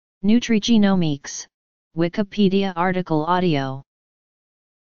Nutrigenomics, Wikipedia article audio.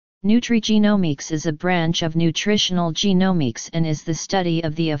 Nutrigenomics is a branch of nutritional genomics and is the study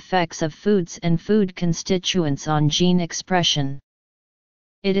of the effects of foods and food constituents on gene expression.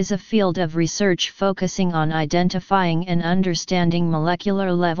 It is a field of research focusing on identifying and understanding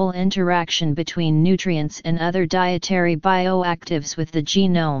molecular-level interaction between nutrients and other dietary bioactives with the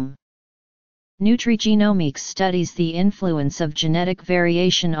genome. Nutrigenomics studies the influence of genetic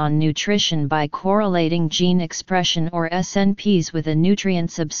variation on nutrition by correlating gene expression or SNPs with a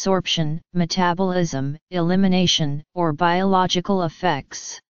nutrient's absorption, metabolism, elimination, or biological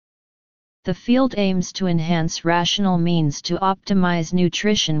effects. The field aims to enhance rational means to optimize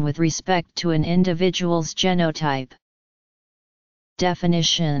nutrition with respect to an individual's genotype.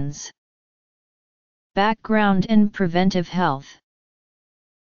 Definitions: background in preventive health.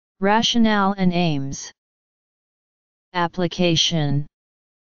 Rationale and aims. Application: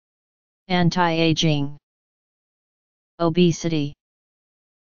 anti-aging, obesity,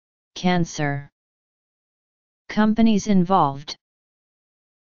 cancer. Companies involved.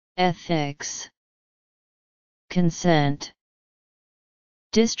 Ethics, consent,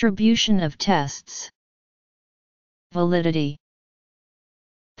 distribution of tests, validity,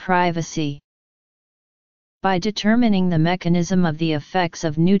 privacy. By determining the mechanism of the effects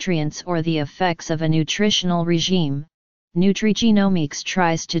of nutrients or the effects of a nutritional regime, nutrigenomics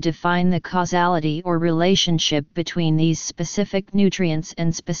tries to define the causality or relationship between these specific nutrients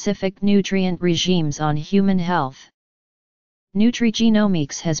and specific nutrient regimes on human health.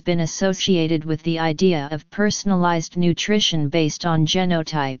 Nutrigenomics has been associated with the idea of personalized nutrition based on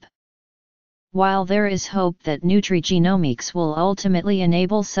genotype. While there is hope that nutrigenomics will ultimately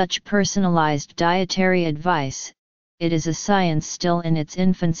enable such personalized dietary advice, it is a science still in its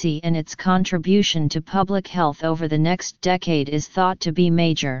infancy and its contribution to public health over the next decade is thought to be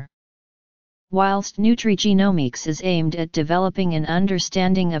major. Whilst nutrigenomics is aimed at developing an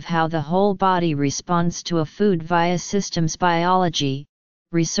understanding of how the whole body responds to a food via systems biology,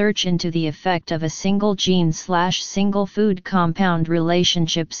 research into the effect of a single gene/single food compound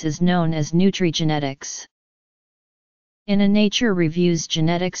relationships is known as nutrigenetics. In a Nature Reviews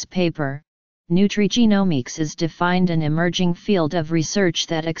Genetics paper, nutrigenomics is defined an emerging field of research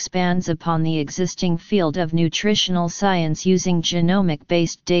that expands upon the existing field of nutritional science using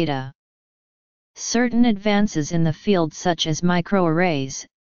genomic-based data. Certain advances in the field such as microarrays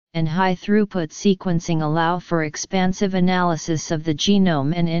and high-throughput sequencing allow for expansive analysis of the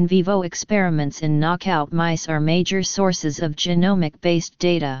genome, and in vivo experiments in knockout mice are major sources of genomic-based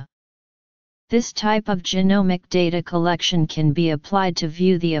data. This type of genomic data collection can be applied to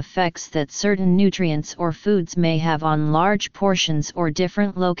view the effects that certain nutrients or foods may have on large portions or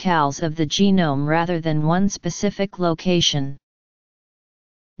different locales of the genome rather than one specific location.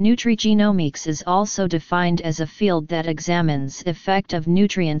 Nutrigenomics is also defined as a field that examines effect of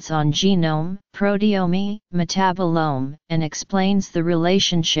nutrients on genome, proteome, metabolome, and explains the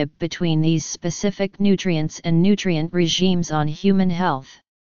relationship between these specific nutrients and nutrient regimes on human health.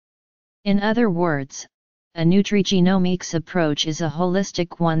 In other words, a nutrigenomics approach is a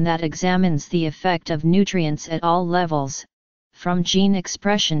holistic one that examines the effect of nutrients at all levels, from gene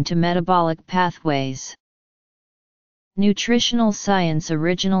expression to metabolic pathways. Nutritional science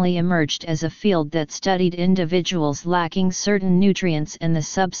originally emerged as a field that studied individuals lacking certain nutrients and the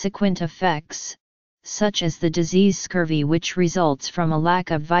subsequent effects, such as the disease scurvy which results from a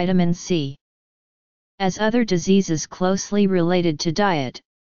lack of vitamin C. As other diseases closely related to diet,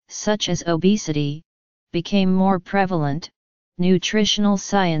 such as obesity, became more prevalent, nutritional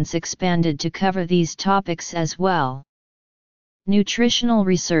science expanded to cover these topics as well. Nutritional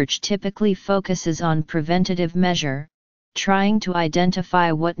research typically focuses on preventative measure, trying to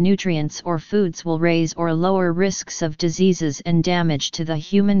identify what nutrients or foods will raise or lower risks of diseases and damage to the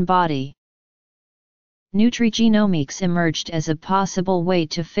human body. Nutrigenomics emerged as a possible way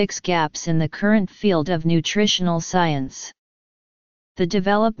to fix gaps in the current field of nutritional science. The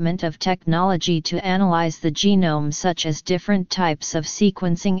development of technology to analyze the genome, such as different types of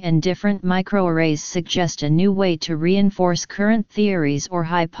sequencing and different microarrays, suggest a new way to reinforce current theories or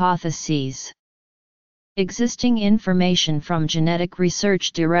hypotheses. Existing information from genetic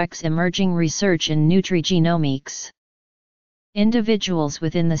research directs emerging research in nutrigenomics. Individuals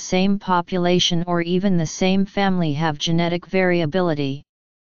within the same population or even the same family have genetic variability.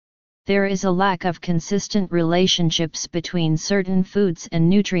 There is a lack of consistent relationships between certain foods and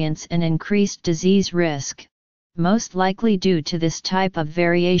nutrients and increased disease risk, most likely due to this type of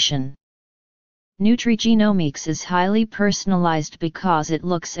variation. Nutrigenomics is highly personalized because it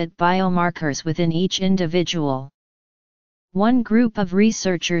looks at biomarkers within each individual. One group of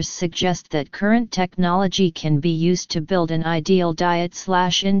researchers suggest that current technology can be used to build an ideal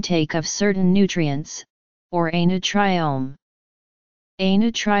diet/intake of certain nutrients, or a nutriome. A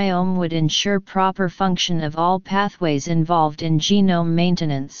nutriome would ensure proper function of all pathways involved in genome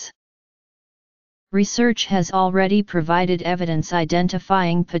maintenance. Research has already provided evidence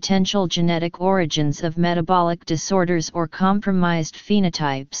identifying potential genetic origins of metabolic disorders or compromised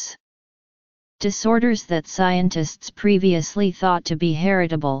phenotypes. Disorders that scientists previously thought to be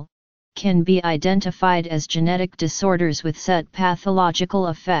heritable can be identified as genetic disorders with set pathological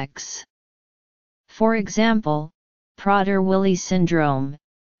effects. For example, Prader-Willi syndrome,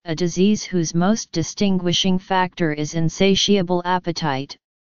 a disease whose most distinguishing factor is insatiable appetite,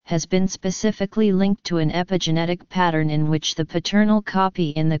 has been specifically linked to an epigenetic pattern in which the paternal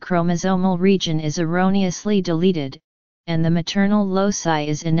copy in the chromosomal region is erroneously deleted, and the maternal loci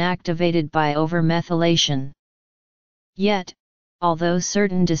is inactivated by overmethylation. Yet, although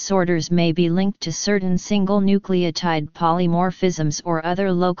certain disorders may be linked to certain single nucleotide polymorphisms or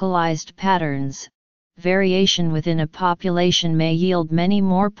other localized patterns, variation within a population may yield many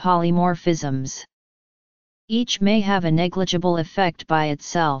more polymorphisms. Each may have a negligible effect by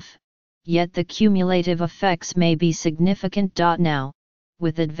itself, yet the cumulative effects may be significant. Now,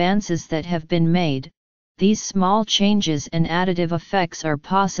 with advances that have been made, these small changes and additive effects are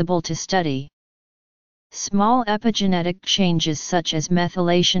possible to study. Small epigenetic changes such as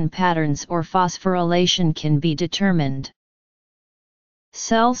methylation patterns or phosphorylation can be determined.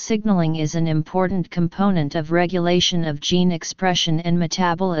 Cell signaling is an important component of regulation of gene expression and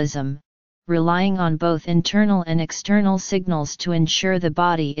metabolism, relying on both internal and external signals to ensure the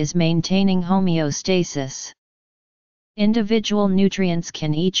body is maintaining homeostasis. Individual nutrients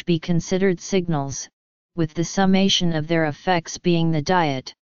can each be considered signals, with the summation of their effects being the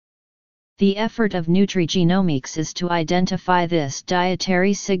diet. The effort of nutrigenomics is to identify this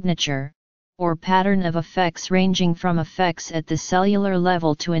dietary signature, or pattern of effects ranging from effects at the cellular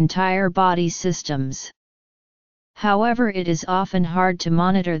level to entire body systems. However, it is often hard to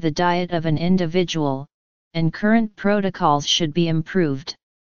monitor the diet of an individual, and current protocols should be improved.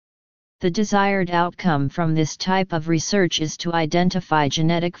 The desired outcome from this type of research is to identify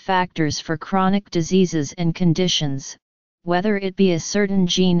genetic factors for chronic diseases and conditions, whether it be a certain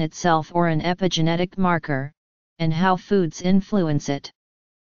gene itself or an epigenetic marker, and how foods influence it.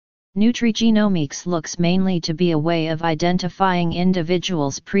 Nutrigenomics looks mainly to be a way of identifying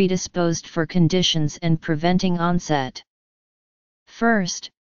individuals predisposed for conditions and preventing onset. First,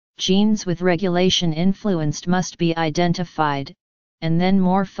 genes with regulation influenced must be identified, and then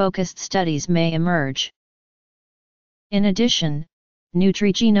more focused studies may emerge. In addition,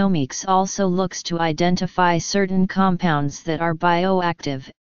 nutrigenomics also looks to identify certain compounds that are bioactive,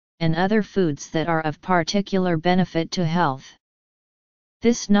 and other foods that are of particular benefit to health.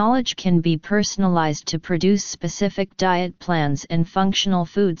 This knowledge can be personalized to produce specific diet plans and functional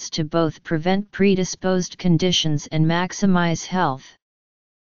foods to both prevent predisposed conditions and maximize health.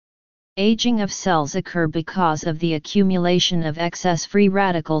 Aging of cells occur because of the accumulation of excess free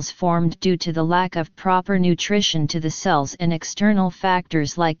radicals formed due to the lack of proper nutrition to the cells and external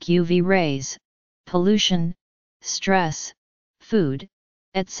factors like UV rays, pollution, stress, food,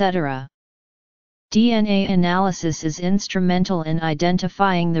 etc. DNA analysis is instrumental in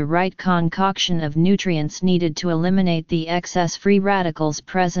identifying the right concoction of nutrients needed to eliminate the excess free radicals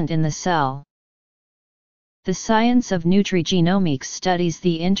present in the cell. The science of nutrigenomics studies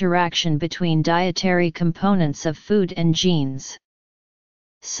the interaction between dietary components of food and genes.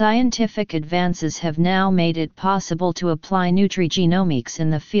 Scientific advances have now made it possible to apply nutrigenomics in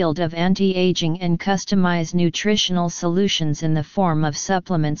the field of anti-aging and customize nutritional solutions in the form of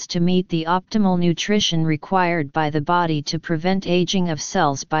supplements to meet the optimal nutrition required by the body to prevent aging of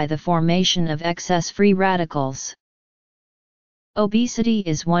cells by the formation of excess free radicals. Obesity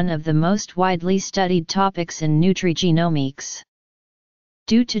is one of the most widely studied topics in nutrigenomics.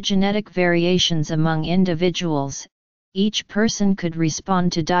 Due to genetic variations among individuals, each person could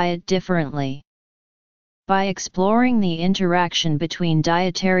respond to diet differently. By exploring the interaction between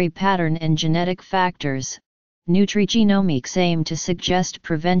dietary pattern and genetic factors, nutrigenomics aim to suggest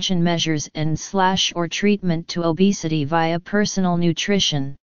prevention measures and/or treatment to obesity via personal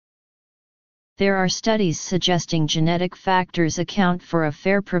nutrition. There are studies suggesting genetic factors account for a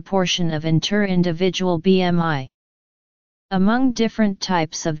fair proportion of inter-individual BMI. Among different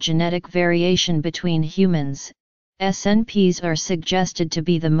types of genetic variation between humans, SNPs are suggested to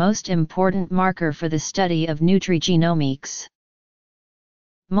be the most important marker for the study of nutrigenomics.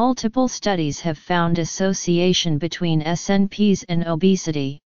 Multiple studies have found association between SNPs and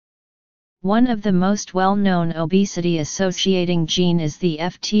obesity. One of the most well-known obesity-associating gene is the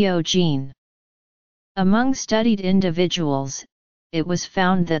FTO gene. Among studied individuals, it was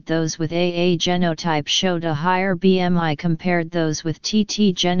found that those with AA genotype showed a higher BMI compared those with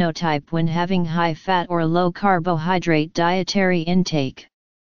TT genotype when having high fat or low carbohydrate dietary intake.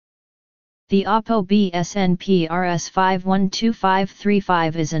 The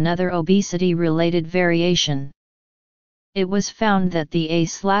ApoB-SNP-RS512535 is another obesity-related variation. It was found that the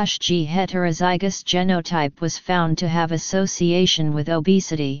A/G heterozygous genotype was found to have association with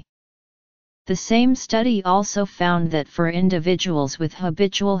obesity. The same study also found that for individuals with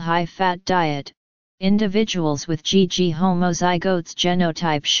habitual high-fat diet, individuals with GG homozygotes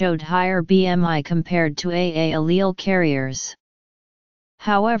genotype showed higher BMI compared to AA allele carriers.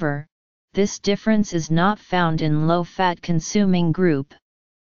 However, this difference is not found in low-fat consuming group.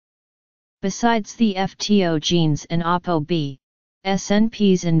 Besides the FTO genes and ApoB,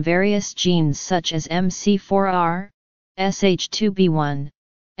 SNPs in various genes such as MC4R, SH2B1,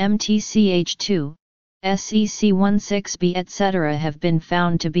 MTCH2, SEC16B etc. have been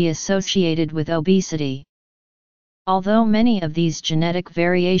found to be associated with obesity. Although many of these genetic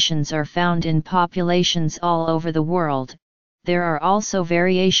variations are found in populations all over the world, there are also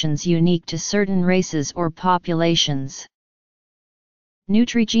variations unique to certain races or populations.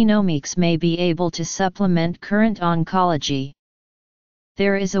 Nutrigenomics may be able to supplement current oncology.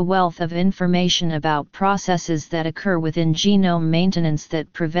 There is a wealth of information about processes that occur within genome maintenance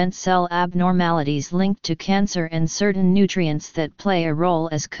that prevent cell abnormalities linked to cancer and certain nutrients that play a role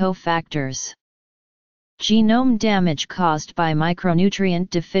as cofactors. Genome damage caused by micronutrient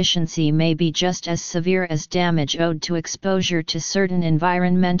deficiency may be just as severe as damage owed to exposure to certain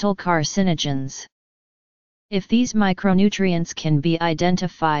environmental carcinogens. If these micronutrients can be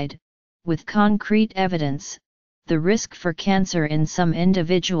identified, with concrete evidence, the risk for cancer in some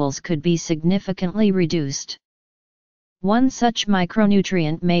individuals could be significantly reduced. One such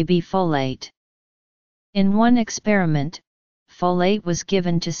micronutrient may be folate. In one experiment, folate was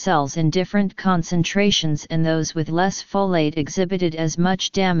given to cells in different concentrations, and those with less folate exhibited as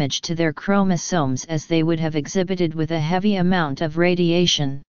much damage to their chromosomes as they would have exhibited with a heavy amount of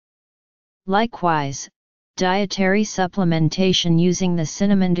radiation. Likewise, dietary supplementation using the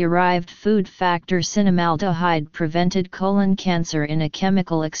cinnamon-derived food factor cinnamaldehyde prevented colon cancer in a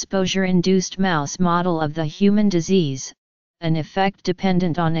chemical exposure-induced mouse model of the human disease, an effect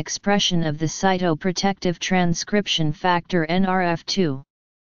dependent on expression of the cytoprotective transcription factor NRF2.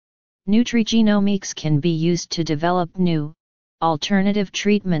 Nutrigenomics can be used to develop new, alternative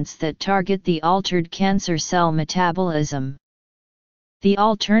treatments that target the altered cancer cell metabolism. The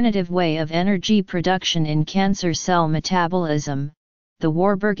alternative way of energy production in cancer cell metabolism, the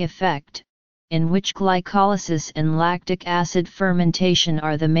Warburg effect, in which glycolysis and lactic acid fermentation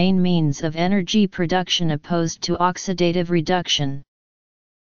are the main means of energy production opposed to oxidative reduction.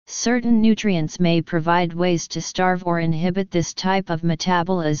 Certain nutrients may provide ways to starve or inhibit this type of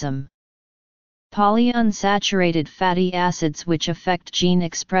metabolism. Polyunsaturated fatty acids, which affect gene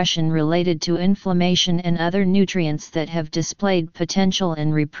expression related to inflammation, and other nutrients that have displayed potential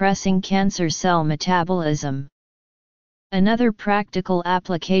in repressing cancer cell metabolism. Another practical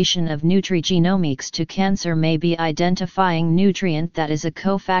application of nutrigenomics to cancer may be identifying nutrient that is a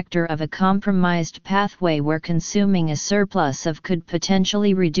cofactor of a compromised pathway where consuming a surplus of could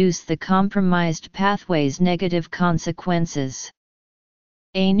potentially reduce the compromised pathway's negative consequences.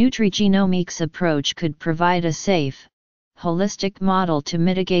 A nutrigenomics approach could provide a safe, holistic model to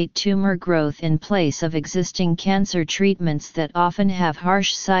mitigate tumor growth in place of existing cancer treatments that often have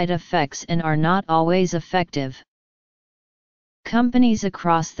harsh side effects and are not always effective. Companies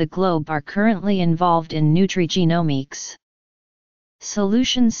across the globe are currently involved in nutrigenomics.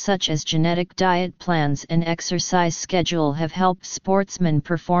 Solutions such as genetic diet plans and exercise schedule have helped sportsmen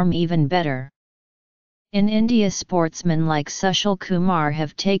perform even better. In India, sportsmen like Sushil Kumar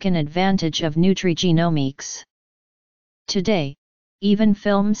have taken advantage of nutrigenomics. Today, even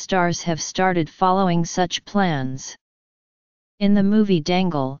film stars have started following such plans. In the movie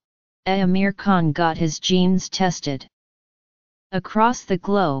Dangal, Amir Khan got his genes tested. Across the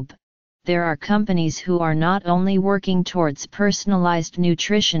globe, there are companies who are not only working towards personalized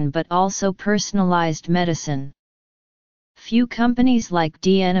nutrition but also personalized medicine. Few companies like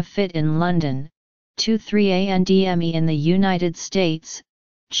DNAfit in London, 23andMe in the United States,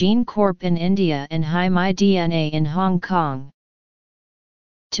 GeneCorp in India and HiMyDNA in Hong Kong.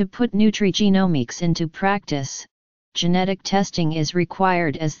 To put nutrigenomics into practice, genetic testing is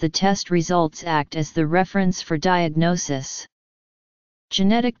required as the test results act as the reference for diagnosis.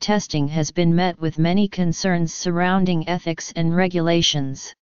 Genetic testing has been met with many concerns surrounding ethics and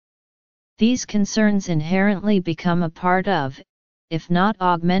regulations. These concerns inherently become a part of, if not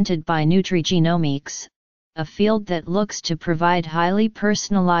augmented by nutrigenomics, a field that looks to provide highly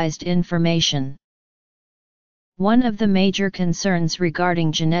personalized information. One of the major concerns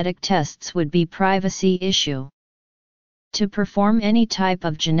regarding genetic tests would be privacy issue. To perform any type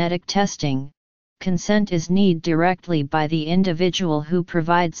of genetic testing, consent is needed directly by the individual who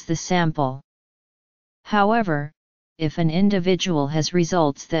provides the sample. However, if an individual has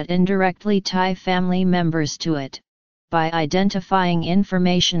results that indirectly tie family members to it, by identifying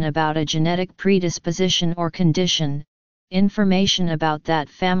information about a genetic predisposition or condition, information about that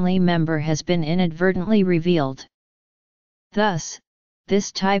family member has been inadvertently revealed. Thus,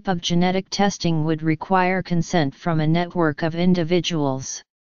 this type of genetic testing would require consent from a network of individuals.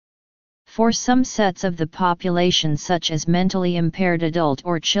 For some sets of the population, such as mentally impaired adult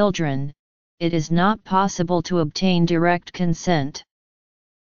or children, it is not possible to obtain direct consent.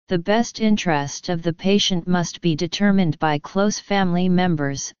 The best interest of the patient must be determined by close family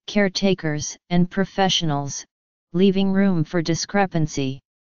members, caretakers, and professionals, leaving room for discrepancy.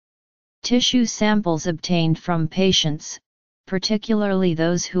 Tissue samples obtained from patients, particularly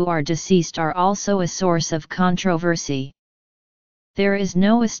those who are deceased, are also a source of controversy. There is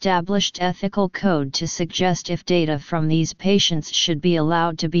no established ethical code to suggest if data from these patients should be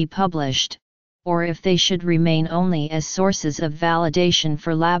allowed to be published, or if they should remain only as sources of validation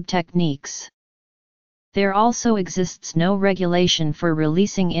for lab techniques. There also exists no regulation for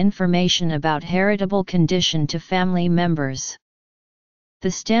releasing information about heritable condition to family members.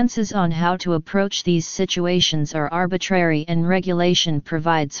 The stances on how to approach these situations are arbitrary, and regulation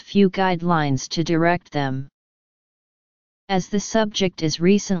provides few guidelines to direct them. As the subject is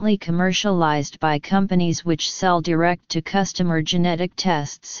recently commercialized by companies which sell direct-to-customer genetic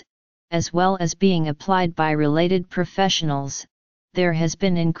tests, as well as being applied by related professionals, there has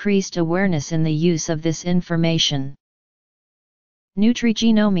been increased awareness in the use of this information.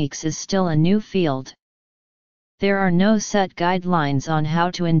 Nutrigenomics is still a new field. There are no set guidelines on how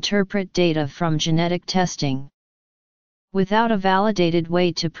to interpret data from genetic testing. Without a validated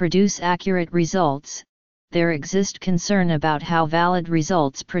way to produce accurate results, there exists concern about how valid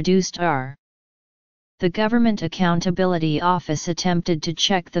results produced are. The Government Accountability Office attempted to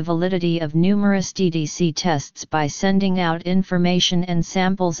check the validity of numerous DDC tests by sending out information and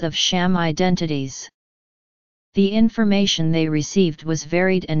samples of sham identities. The information they received was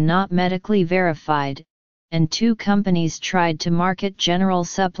varied and not medically verified, and 2 companies tried to market general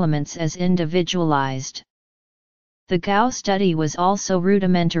supplements as individualized. The GAU study was also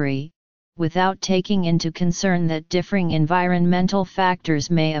rudimentary, without taking into concern that differing environmental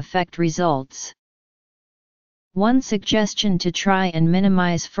factors may affect results. One suggestion to try and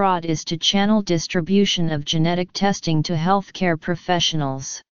minimize fraud is to channel distribution of genetic testing to healthcare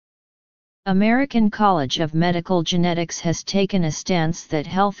professionals. American College of Medical Genetics has taken a stance that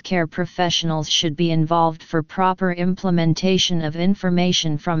healthcare professionals should be involved for proper implementation of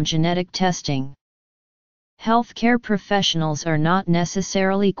information from genetic testing. Healthcare professionals are not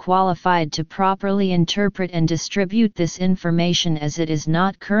necessarily qualified to properly interpret and distribute this information, as it is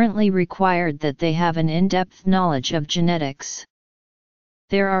not currently required that they have an in-depth knowledge of genetics.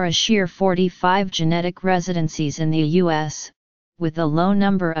 There are a sheer 45 genetic residencies in the U.S., with a low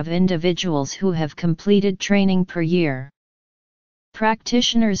number of individuals who have completed training per year.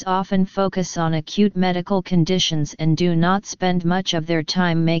 Practitioners often focus on acute medical conditions and do not spend much of their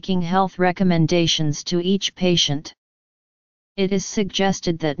time making health recommendations to each patient. It is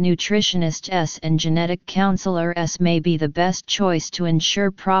suggested that nutritionists and genetic counselors may be the best choice to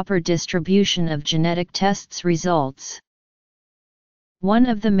ensure proper distribution of genetic tests results. One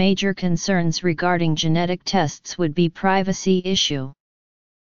of the major concerns regarding genetic tests would be privacy issue.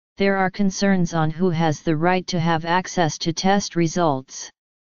 There are concerns on who has the right to have access to test results.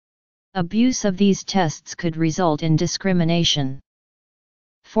 Abuse of these tests could result in discrimination.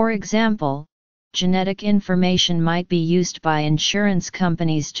 For example, genetic information might be used by insurance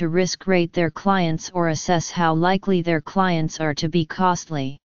companies to risk rate their clients or assess how likely their clients are to be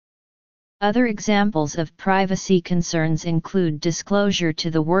costly. Other examples of privacy concerns include disclosure to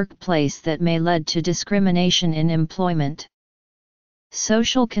the workplace that may lead to discrimination in employment.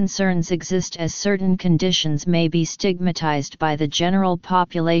 Social concerns exist as certain conditions may be stigmatized by the general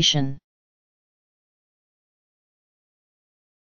population.